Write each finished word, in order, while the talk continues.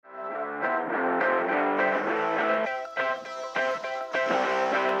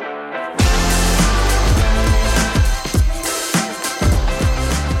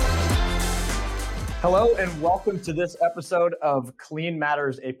Hello and welcome to this episode of Clean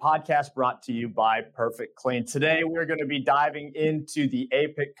Matters, a podcast brought to you by Perfect Clean. Today, we're going to be diving into the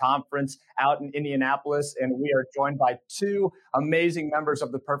APIC conference out in Indianapolis, and we are joined by two amazing members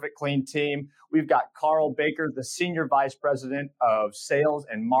of the Perfect Clean team. We've got Carl Baker, the Senior Vice President of Sales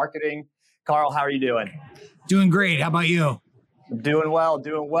and Marketing. Carl, how are you doing? Doing great. How about you? Doing well.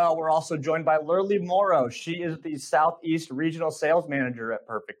 We're also joined by Lurley Morrow. She is the Southeast Regional Sales Manager at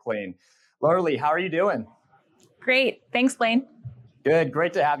Perfect Clean. Lurley, how are you doing? Great. Thanks, Blaine. Good.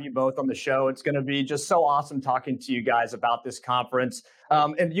 Great to have you both on the show. It's going to be just so awesome talking to you guys about this conference.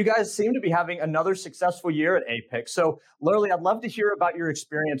 And you guys seem to be having another successful year at APIC. So, Lurley, I'd love to hear about your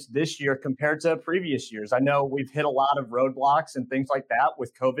experience this year compared to previous years. I know we've hit a lot of roadblocks and things like that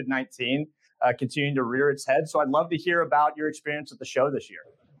with COVID-19 continuing to rear its head. So I'd love to hear about your experience at the show this year.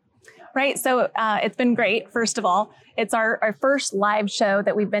 Right. So it's been great. First of all, it's our first live show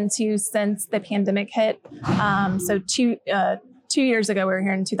that we've been to since the pandemic hit. So two years ago, we were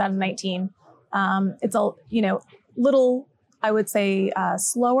here in 2019. It's a little, I would say,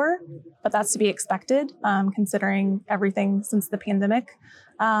 slower, but that's to be expected considering everything since the pandemic.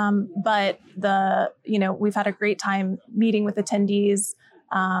 But we've had a great time meeting with attendees.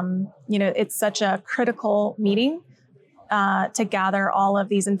 It's such a critical meeting to gather all of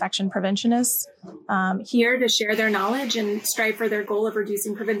these infection preventionists here to share their knowledge and strive for their goal of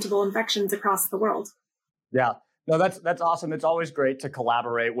reducing preventable infections across the world. Yeah, no, that's awesome. It's always great to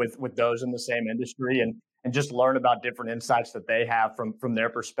collaborate with those in the same industry and just learn about different insights that they have from their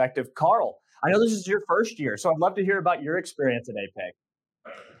perspective. Carl, I know this is your first year, so I'd love to hear about your experience at APIC.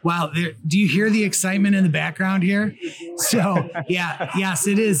 Wow. Do you hear the excitement in the background here? So yes,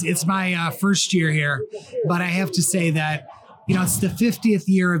 it is. It's my first year here, but I have to say that, it's the 50th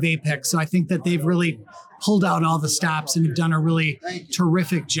year of APIC. So I think that they've really pulled out all the stops and have done a really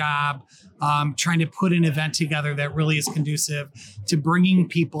terrific job trying to put an event together that really is conducive to bringing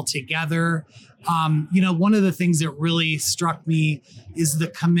people together. One of the things that really struck me is the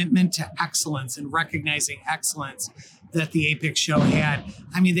commitment to excellence and recognizing excellence that the APIC show had.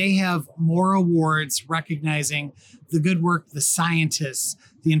 I mean, they have more awards recognizing the good work, the scientists,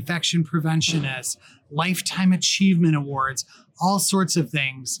 the infection preventionists, lifetime achievement awards, all sorts of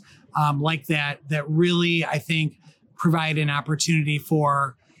things like that really, I think, provide an opportunity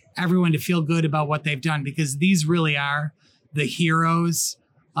for everyone to feel good about what they've done, because these really are the heroes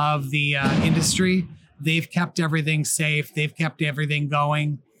of the industry. They've kept everything safe. They've kept everything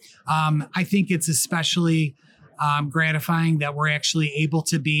going. I think it's especially gratifying that we're actually able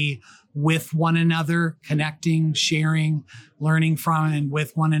to be with one another, connecting, sharing, learning from and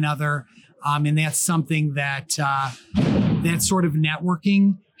with one another. And that's something that that sort of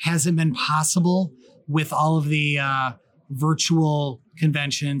networking hasn't been possible with all of the virtual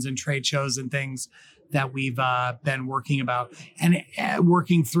conventions and trade shows and things that we've been working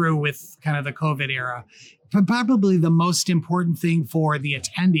through with kind of the COVID era. But probably the most important thing for the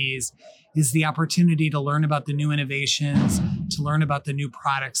attendees is the opportunity to learn about the new innovations, to learn about the new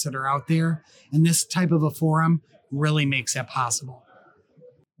products that are out there. And this type of a forum really makes that possible.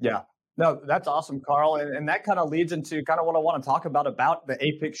 Yeah, no, that's awesome, Carl. And that kind of leads into kind of what I want to talk about the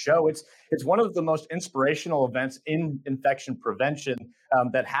APIC show. It's one of the most inspirational events in infection prevention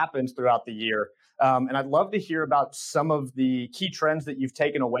that happens throughout the year. And I'd love to hear about some of the key trends that you've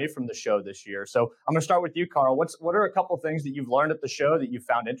taken away from the show this year. So I'm going to start with you, Carl. What are a couple of things that you've learned at the show that you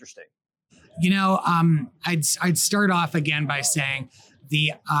found interesting? I'd start off again by saying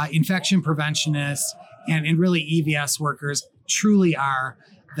the infection preventionists and really EVS workers truly are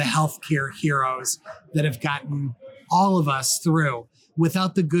the healthcare heroes that have gotten all of us through.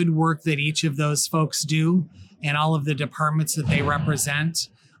 Without the good work that each of those folks do and all of the departments that they represent,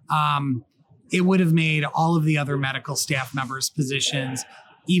 it would have made all of the other medical staff members' positions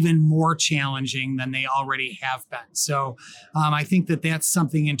even more challenging than they already have been. So I think that that's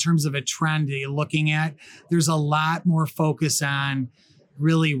something in terms of a trend that you're looking at. There's a lot more focus on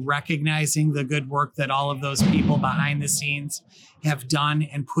really recognizing the good work that all of those people behind the scenes have done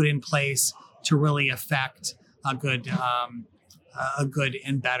and put in place to really affect a good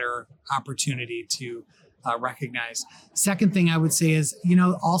and better opportunity to recognize. Second thing I would say is,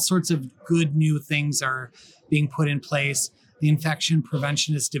 all sorts of good new things are being put in place. The Infection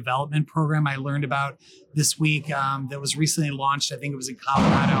Preventionist Development Program I learned about this week that was recently launched. I think it was in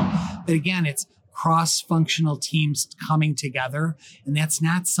Colorado. But again, it's cross-functional teams coming together. And that's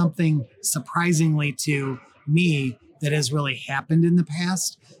not something, surprisingly to me, that has really happened in the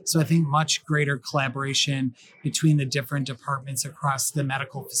past. So I think much greater collaboration between the different departments across the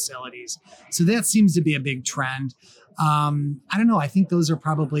medical facilities. So that seems to be a big trend. I don't know. I think those are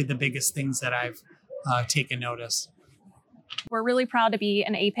probably the biggest things that I've taken notice. We're really proud to be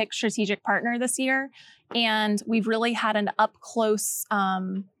an APIC strategic partner this year, and we've really had an up-close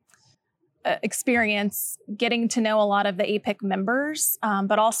experience getting to know a lot of the APIC members,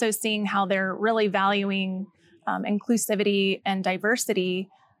 but also seeing how they're really valuing inclusivity and diversity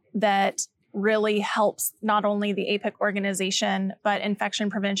that really helps not only the APIC organization, but infection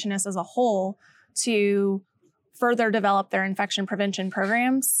preventionists as a whole to further develop their infection prevention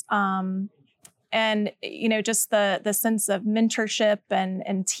programs. And, just the sense of mentorship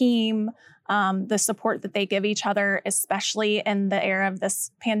and team, the support that they give each other, especially in the era of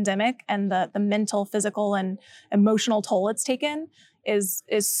this pandemic and the mental, physical, and emotional toll it's taken is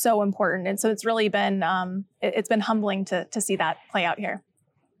so important. And so it's really been, it's been humbling to see that play out here.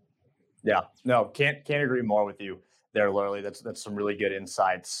 Yeah, no, can't agree more with you there, Lurley. That's some really good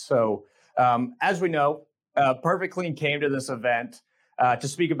insights. So as we know, Perfect Clean came to this event to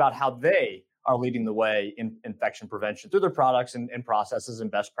speak about how they are leading the way in infection prevention through their products and processes and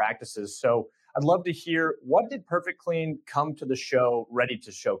best practices. So I'd love to hear, what did Perfect Clean come to the show ready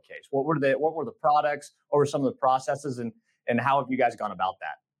to showcase? What were the products? What were some of the processes, and how have you guys gone about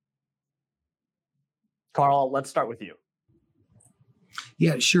that? Carl, let's start with you.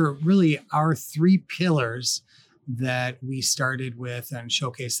 Yeah, sure. Really, our three pillars that we started with and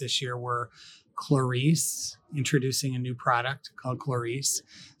showcased this year were Clarice, introducing a new product called Clarice.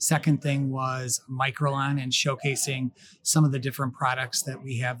 Second thing was Microlon and showcasing some of the different products that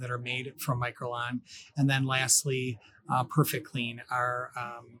we have that are made from Microlon. And then lastly, Perfect Clean, our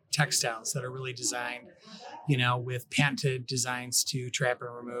textiles that are really designed, with patented designs to trap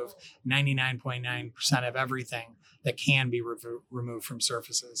and remove 99.9% of everything that can be removed from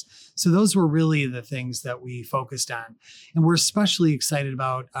surfaces. So those were really the things that we focused on. And we're especially excited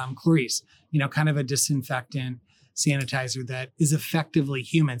about Clarice, kind of a disinfectant sanitizer that is effectively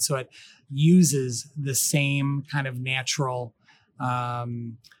human. So it uses the same kind of natural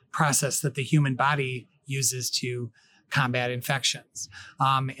process that the human body uses to combat infections.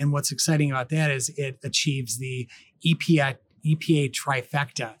 And what's exciting about that is it achieves the EPA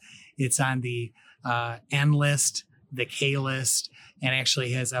trifecta. It's on the N list, the K list, and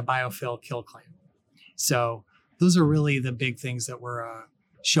actually has a biofill kill claim. So those are really the big things that we're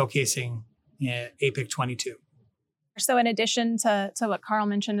showcasing at APIC 22. So in addition to what Carl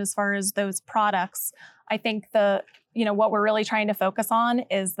mentioned as far as those products, I think what we're really trying to focus on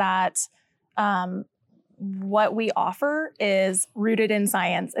is that what we offer is rooted in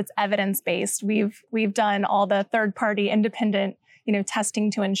science. It's evidence-based. We've done all the third-party independent,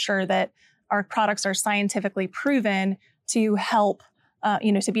 testing to ensure that our products are scientifically proven to help,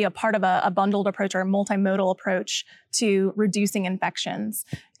 to be a part of a bundled approach or a multimodal approach to reducing infections.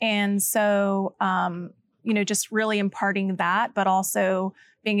 And so, just really imparting that, but also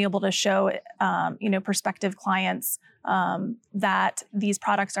being able to show, prospective clients that these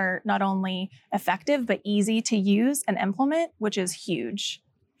products are not only effective, but easy to use and implement, which is huge.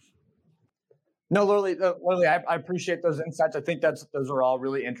 No, Lurley, I appreciate those insights. I think those are all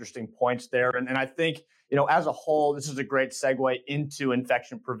really interesting points there. And I think, as a whole, this is a great segue into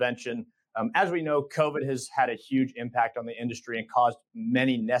infection prevention. As we know, COVID has had a huge impact on the industry and caused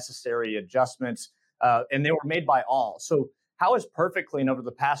many necessary adjustments, and they were made by all. So how has Perfect Clean over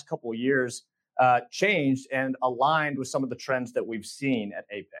the past couple of years changed and aligned with some of the trends that we've seen at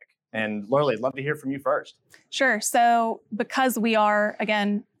APIC? And Lurley, I'd love to hear from you first. Sure. So because we are,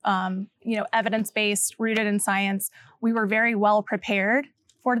 again, evidence-based, rooted in science, we were very well prepared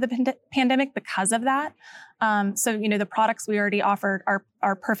for the pandemic because of that. So, the products we already offered,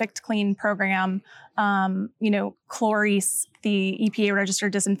 our Perfect Clean program, Clarice, the EPA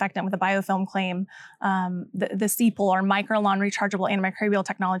registered disinfectant with a biofilm claim, the CEPL, our Microlon rechargeable antimicrobial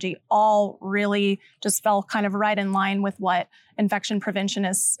technology, all really just fell kind of right in line with what infection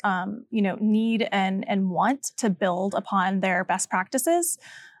preventionists, need and want to build upon their best practices.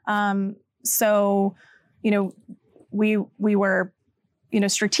 So, we were,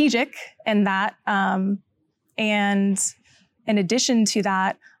 strategic in that. And in addition to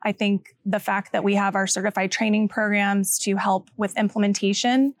that, I think the fact that we have our certified training programs to help with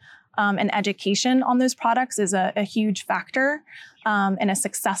implementation and education on those products is a huge factor in a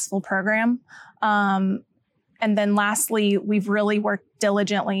successful program. And then lastly, we've really worked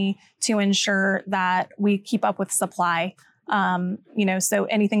diligently to ensure that we keep up with supply. So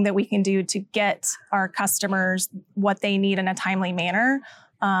anything that we can do to get our customers what they need in a timely manner,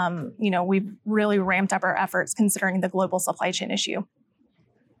 we've really ramped up our efforts considering the global supply chain issue.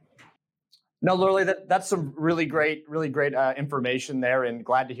 No, Lurley, that's some really great information there, and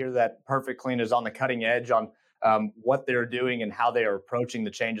glad to hear that Perfect Clean is on the cutting edge on what they're doing and how they are approaching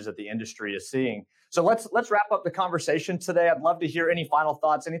the changes that the industry is seeing. So let's wrap up the conversation today. I'd love to hear any final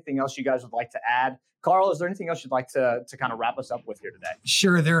thoughts, anything else you guys would like to add. Carl, is there anything else you'd like to kind of wrap us up with here today?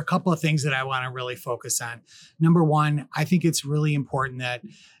 Sure. There are a couple of things that I want to really focus on. Number one, I think it's really important that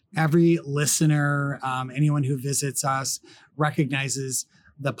every listener, anyone who visits us, recognizes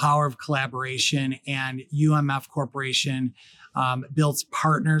the power of collaboration, and UMF Corporation builds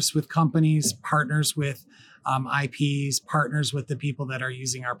partners with companies, partners with IPs, partners with the people that are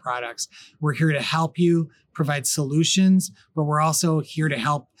using our products. We're here to help you provide solutions, but we're also here to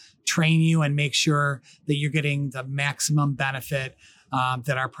help train you and make sure that you're getting the maximum benefit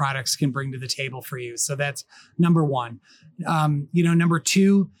that our products can bring to the table for you. So that's number one. Number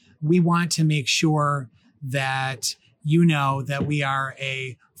two, we want to make sure that you know that we are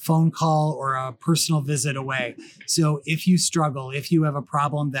a phone call or a personal visit away. So if you struggle, if you have a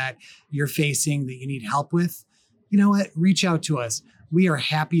problem that you're facing that you need help with, you know what? Reach out to us. We are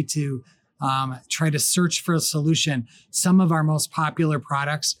happy to try to search for a solution. Some of our most popular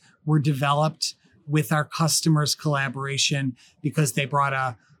products were developed with our customers' collaboration because they brought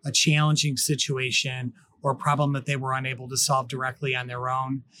a challenging situation or problem that they were unable to solve directly on their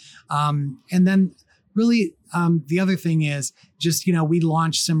own. And then really, the other thing is just, we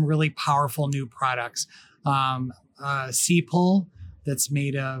launched some really powerful new products. C-Pull, that's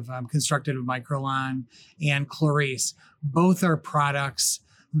made of, constructed of Microlon, and Clarice. Both are products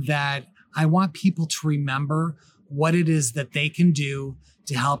that I want people to remember what it is that they can do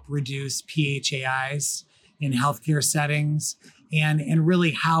to help reduce PHAIs in healthcare settings, and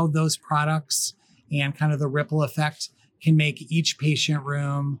really how those products and kind of the ripple effect can make each patient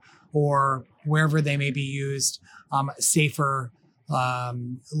room or wherever they may be used, safer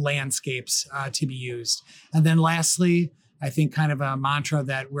landscapes to be used. And then lastly, I think kind of a mantra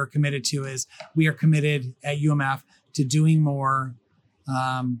that we're committed to is we are committed at UMF to doing more,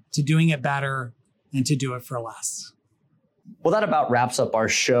 to doing it better, and to do it for less. Well, that about wraps up our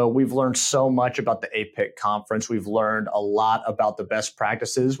show. We've learned so much about the APIC conference. We've learned a lot about the best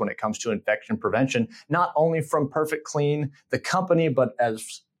practices when it comes to infection prevention, not only from Perfect Clean, the company, but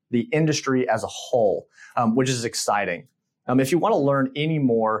as the industry as a whole, which is exciting. If you want to learn any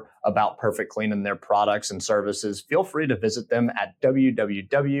more about Perfect Clean and their products and services, feel free to visit them at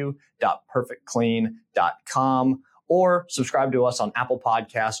www.perfectclean.com or subscribe to us on Apple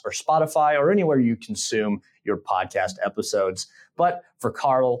Podcasts or Spotify or anywhere you consume your podcast episodes. But for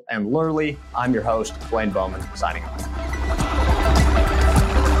Carl and Lurley, I'm your host, Blaine Bowman, signing off.